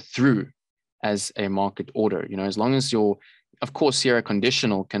doesn't go through as a market order. As long as of course, here a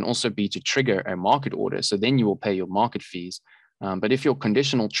conditional can also be to trigger a market order. So then you will pay your market fees. But if your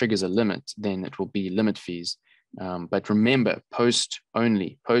conditional triggers a limit, then it will be limit fees. But remember, post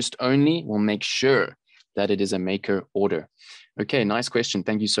only will make sure that it is a maker order. Okay, nice question.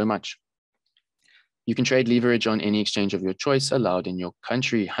 Thank you so much. You can trade leverage on any exchange of your choice allowed in your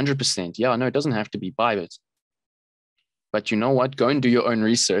country. 100%. Yeah, no, it doesn't have to be Bybit. But you know what? Go and do your own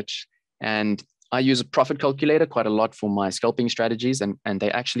research. And I use a profit calculator quite a lot for my scalping strategies. And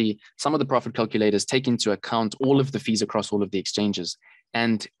they actually, some of the profit calculators take into account all of the fees across all of the exchanges.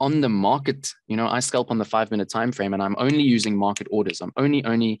 And on the market, I scalp on the 5-minute time frame, and I'm only using market orders. I'm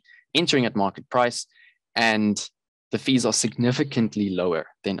only entering at market price, and the fees are significantly lower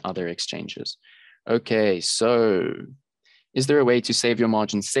than other exchanges. Okay, so is there a way to save your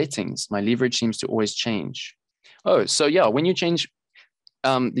margin settings? My leverage seems to always change. Oh, so yeah, when you change,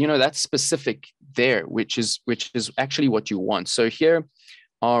 that's specific there, which is actually what you want. So here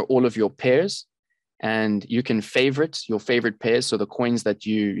are all of your pairs, and you can favorite your favorite pairs. So the coins that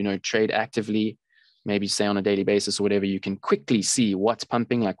you trade actively, maybe say on a daily basis or whatever, you can quickly see what's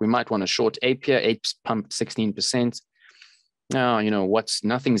pumping. Like we might want to short ape here. Ape's pumped 16%. Now,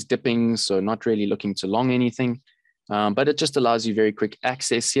 nothing's dipping, so not really looking to long anything. But it just allows you very quick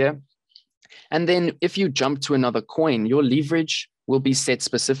access here. And then if you jump to another coin, your leverage will be set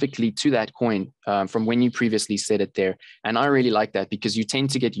specifically to that coin from when you previously set it there. And I really like that because you tend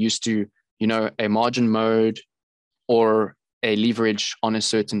to get used to, a margin mode or a leverage on a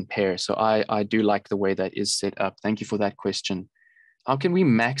certain pair. So I do like the way that is set up. Thank you for that question. How can we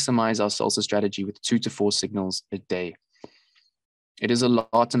maximize our Salsa strategy with 2 to 4 signals a day? It is a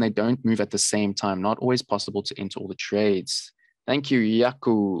lot and they don't move at the same time. Not always possible to enter all the trades. Thank you,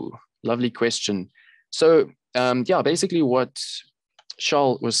 Yaku. Lovely question. So yeah, basically what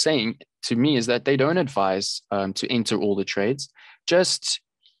Charles was saying to me is that they don't advise to enter all the trades. Just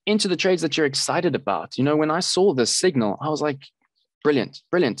enter the trades that you're excited about. When I saw this signal, I was like, brilliant,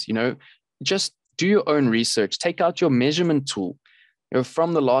 brilliant. Just do your own research. Take out your measurement tool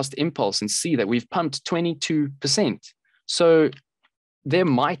from the last impulse and see that we've pumped 22%. So there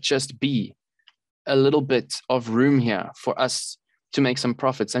might just be a little bit of room here for us to make some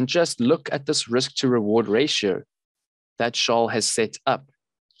profits. And just look at this risk to reward ratio that Charles has set up.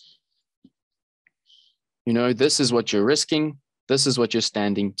 This is what you're risking. This is what you're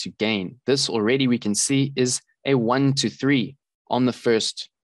standing to gain. This already we can see is a 1 to 3 on the first,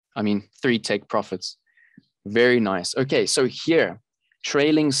 3 take profits. Very nice. Okay, so here,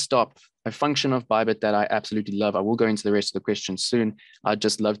 trailing stop, a function of Bybit that I absolutely love. I will go into the rest of the questions soon. I'd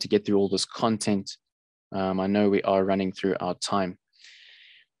just love to get through all this content. I know we are running through our time.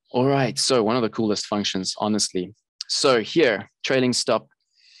 All right, so one of the coolest functions, honestly. So here, trailing stop,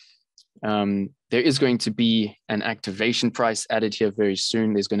 there is going to be an activation price added here very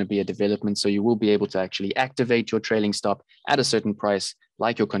soon. There's going to be a development, so you will be able to actually activate your trailing stop at a certain price,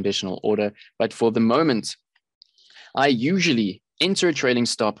 like your conditional order. But for the moment, I usually enter a trailing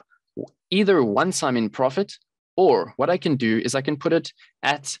stop either once I'm in profit, or what I can do is I can put it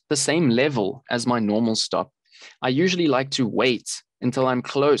at the same level as my normal stop. I usually like to wait until I'm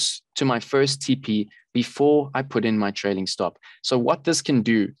close to my first TP before I put in my trailing stop. So what this can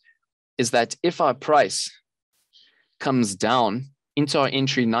do is that if our price comes down into our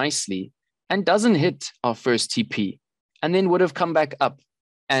entry nicely and doesn't hit our first TP, and then would have come back up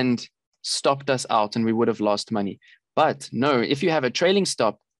and stopped us out and we would have lost money. But no, if you have a trailing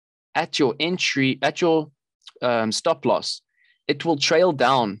stop at your entry, at your stop loss, it will trail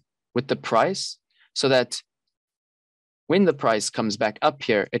down with the price so that when the price comes back up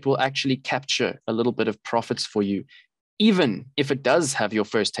here, it will actually capture a little bit of profits for you. Even if it does have your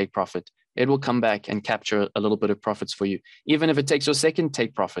first take profit, it will come back and capture a little bit of profits for you. Even if it takes your second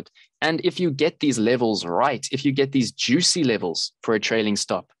take profit. And if you get these levels right, if you get these juicy levels for a trailing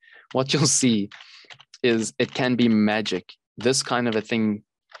stop, what you'll see is it can be magic. This kind of a thing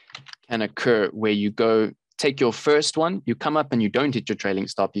can occur where you go, take your first one, you come up and you don't hit your trailing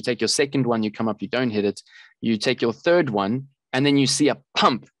stop. You take your second one, you come up, you don't hit it. You take your third one, and then you see a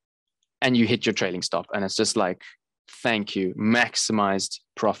pump and you hit your trailing stop. And it's just like, thank you, maximized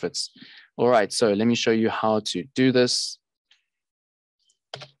profits. All right, so let me show you how to do this.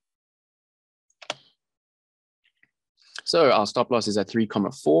 So our stop loss is at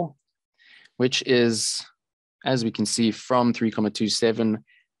 3,4, which is, as we can see from 3,27,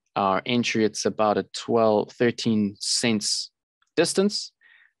 our entry, it's about a 13 cents distance.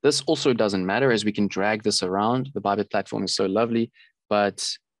 This also doesn't matter as we can drag this around. The Bybit platform is so lovely, but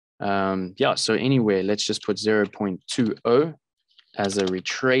yeah, so anyway, let's just put 0.20 as a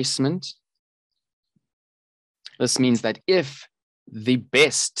retracement. This means that if the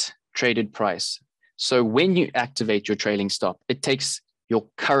best traded price, so when you activate your trailing stop, it takes your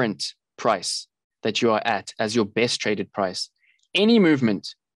current price that you are at as your best traded price. Any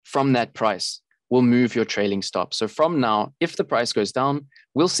movement from that price will move your trailing stop. So from now, if the price goes down,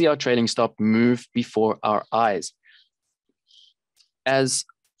 we'll see our trailing stop move before our eyes. As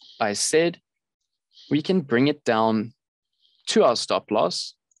I said, we can bring it down to our stop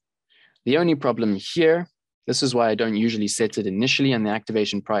loss. The only problem here, this is why I don't usually set it initially, and the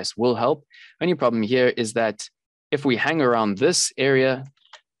activation price will help. Only problem here is that if we hang around this area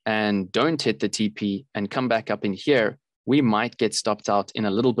and don't hit the TP and come back up in here, we might get stopped out in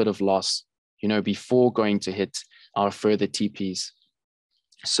a little bit of loss, you know, before going to hit our further TPs.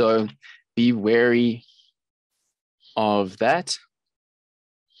 So be wary of that.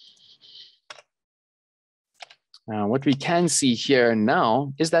 What we can see here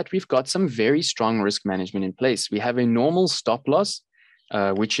now is that we've got some very strong risk management in place. We have a normal stop loss,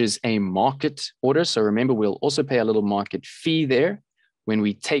 which is a market order. So remember, we'll also pay a little market fee there when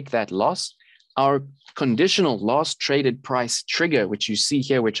we take that loss. Our conditional last traded price trigger, which you see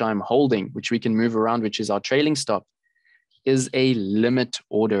here, which I'm holding, which we can move around, which is our trailing stop, is a limit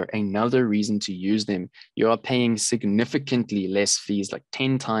order. Another reason to use them. You are paying significantly less fees, like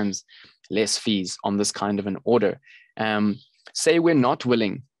 10 times less fees on this kind of an order. Say we're not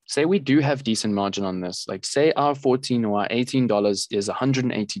willing, say we do have decent margin on this, like say our $14 or our $18 is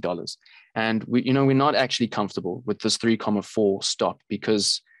 $180. And we, you know, we're not actually comfortable with this 3,4 stop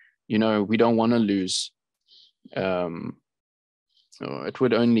because, you know, we don't want to lose, it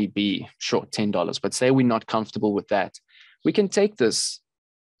would only be short $10, but say we're not comfortable with that. We can take this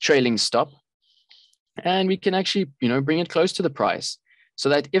trailing stop and we can actually, you know, bring it close to the price so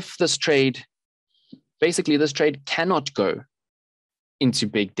that if this trade, basically this trade cannot go into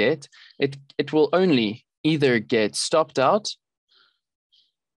big debt, it will only either get stopped out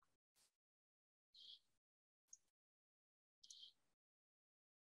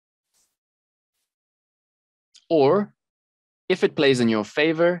or if it plays in your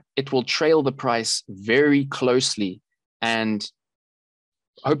favor, it will trail the price very closely and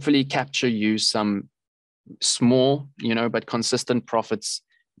hopefully capture you some small, you know, but consistent profits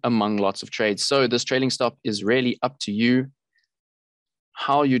among lots of trades. So this trailing stop is really up to you,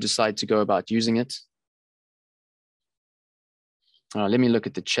 how you decide to go about using it. Let me look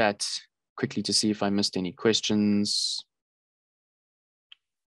at the chat quickly to see if I missed any questions.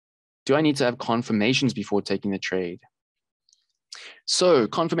 Do I need to have confirmations before taking the trade? So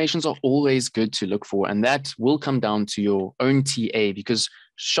confirmations are always good to look for, and that will come down to your own TA because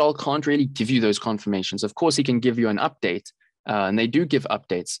Shal can't really give you those confirmations. Of course, he can give you an update, and they do give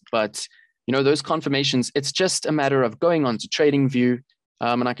updates, but you know, those confirmations, it's just a matter of going on to TradingView,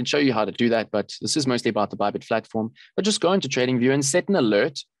 and I can show you how to do that, but this is mostly about the Bybit platform, but just go into TradingView and set an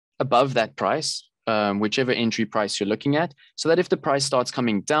alert above that price, whichever entry price you're looking at, so that if the price starts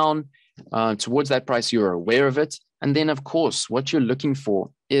coming down towards that price, you're aware of it. And then, of course, what you're looking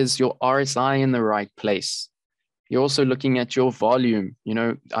for is your RSI in the right place. You're also looking at your volume. You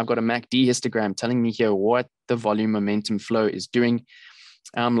know, I've got a MACD histogram telling me here what the volume momentum flow is doing.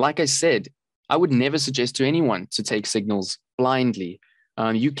 Like I said, I would never suggest to anyone to take signals blindly.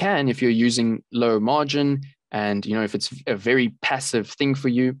 You can if you're using low margin and, you know, if it's a very passive thing for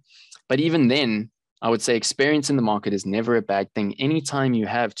you. But even then, I would say experience in the market is never a bad thing. Anytime you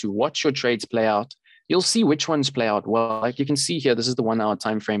have to watch your trades play out, you'll see which ones play out well. Like you can see here, this is the 1 hour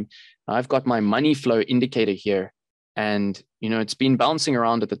time frame. I've got my money flow indicator here, and you know it's been bouncing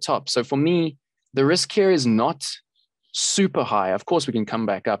around at the top. So for me, the risk here is not super high. Of course, we can come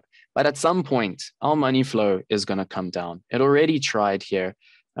back up, but at some point, our money flow is going to come down. It already tried here.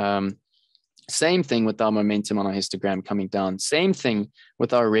 Same thing with our momentum on our histogram coming down. Same thing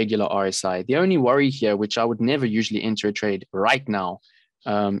with our regular RSI. The only worry here, which I would never usually enter a trade right now,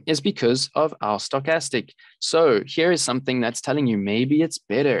 is because of our stochastic. So here is something that's telling you maybe it's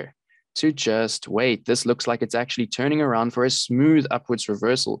better to just wait. This looks like it's actually turning around for a smooth upwards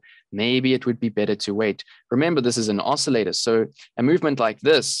reversal. Maybe it would be better to wait. Remember, this is an oscillator. So a movement like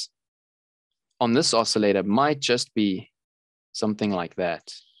this on this oscillator might just be something like that.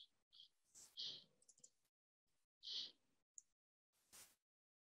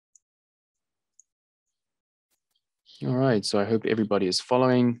 All right, so I hope everybody is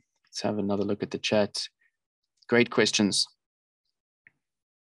following. Let's have another look at the chat. Great questions.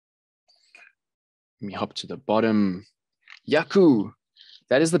 Let me hop to the bottom. Yaku,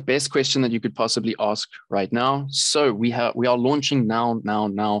 that is the best question that you could possibly ask right now. So we are launching now,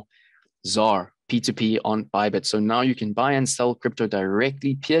 ZAR, P2P on Bybit. So now you can buy and sell crypto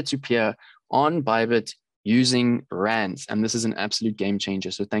directly peer-to-peer on Bybit using rands. And this is an absolute game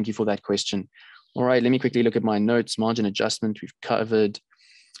changer. So thank you for that question. All right, let me quickly look at my notes. Margin adjustment, we've covered.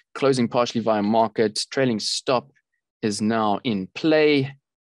 Closing partially via market. Trailing stop is now in play.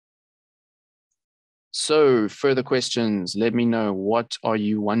 So further questions, let me know. What are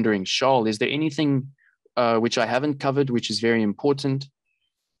you wondering? Charles, is there anything which I haven't covered, which is very important?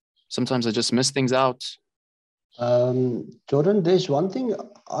 Sometimes I just miss things out. Jordan, there's one thing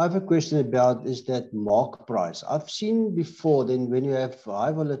I have a question about is that mark price. I've seen before then when you have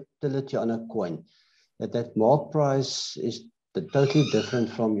high volatility on a coin, that mark price is totally different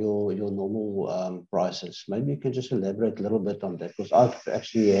from your normal prices. Maybe you can just elaborate a little bit on that, because I've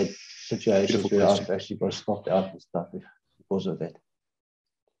actually had situations where I've actually got stopped out and stuff because of that.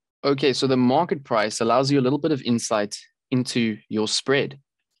 Okay, so the market price allows you a little bit of insight into your spread.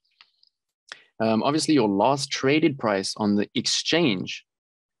 Obviously, your last traded price on the exchange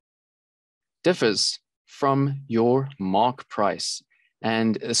differs from your mark price.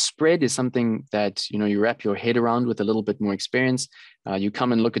 And a spread is something that you wrap your head around with a little bit more experience. You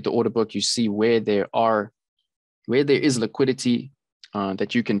come and look at the order book, you see where there is liquidity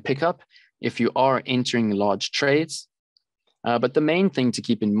that you can pick up if you are entering large trades. But the main thing to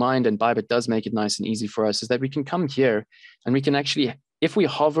keep in mind, and Bybit does make it nice and easy for us, is that we can come here and we can actually, if we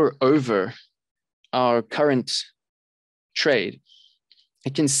hover over our current trade,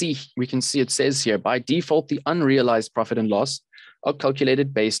 we can see it says here, by default, the unrealized profit and loss are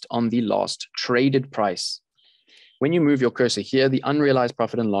calculated based on the last traded price. When you move your cursor here, the unrealized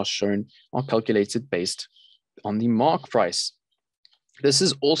profit and loss shown are calculated based on the mark price. This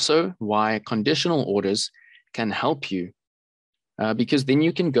is also why conditional orders can help you, because then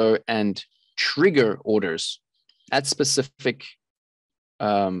you can go and trigger orders at specific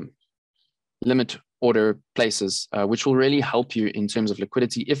limit order places, which will really help you in terms of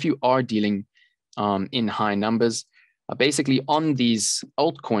liquidity if you are dealing in high numbers. Basically, on these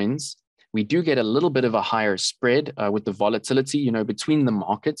altcoins, we do get a little bit of a higher spread with the volatility, between the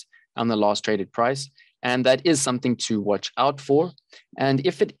market and the last traded price. And that is something to watch out for. And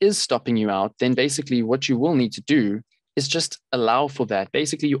if it is stopping you out, then basically what you will need to do is just allow for that.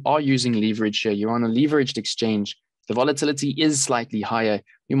 Basically, you are using leverage here. You're on a leveraged exchange. The volatility is slightly higher.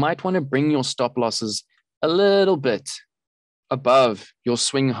 You might want to bring your stop losses a little bit above your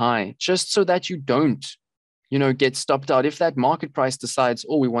swing high, just so that you don't, get stopped out. If that market price decides,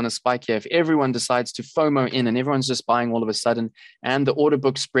 oh, we want to spike here, if everyone decides to FOMO in and everyone's just buying all of a sudden and the order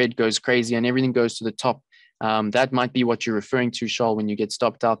book spread goes crazy and everything goes to the top, that might be what you're referring to, Charles, when you get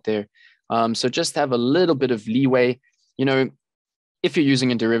stopped out there. So just have a little bit of leeway. If you're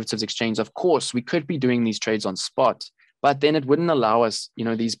using a derivatives exchange, of course, we could be doing these trades on spot, but then it wouldn't allow us,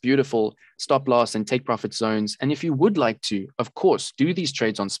 these beautiful stop loss and take profit zones. And if you would like to, of course, do these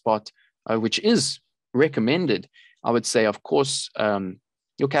trades on spot, which is recommended, I would say, of course,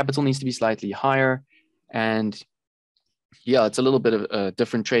 your capital needs to be slightly higher. And yeah, it's a little bit of a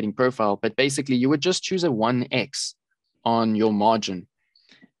different trading profile, but basically you would just choose a 1x on your margin.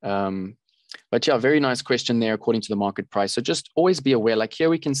 But yeah, very nice question there according to the market price. So just always be aware, like here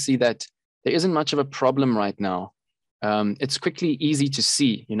we can see that there isn't much of a problem right now. It's quickly easy to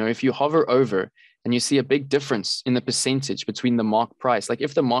see, if you hover over and you see a big difference in the percentage between the mark price, like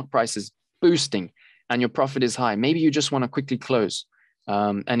if the mark price is boosting and your profit is high, maybe you just want to quickly close.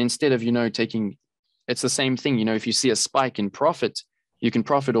 And instead of, taking, it's the same thing, if you see a spike in profit, you can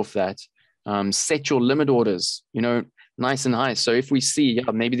profit off that. Set your limit orders, nice and high. So if we see,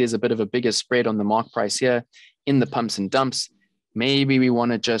 maybe there's a bit of a bigger spread on the mark price here in the pumps and dumps, maybe we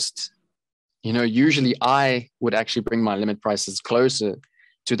want to just, usually I would actually bring my limit prices closer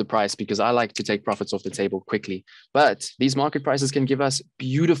to the price because I like to take profits off the table quickly. But these market prices can give us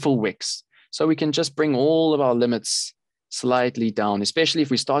beautiful wicks. So we can just bring all of our limits slightly down, especially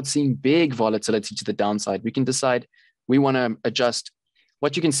if we start seeing big volatility to the downside. We can decide we want to adjust.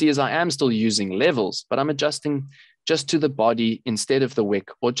 What you can see is I am still using levels, but I'm adjusting just to the body instead of the wick,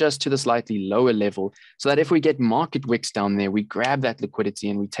 or just to the slightly lower level, so that if we get market wicks down there, we grab that liquidity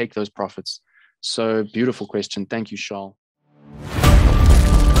and we take those profits? So beautiful question. Thank you, Charles.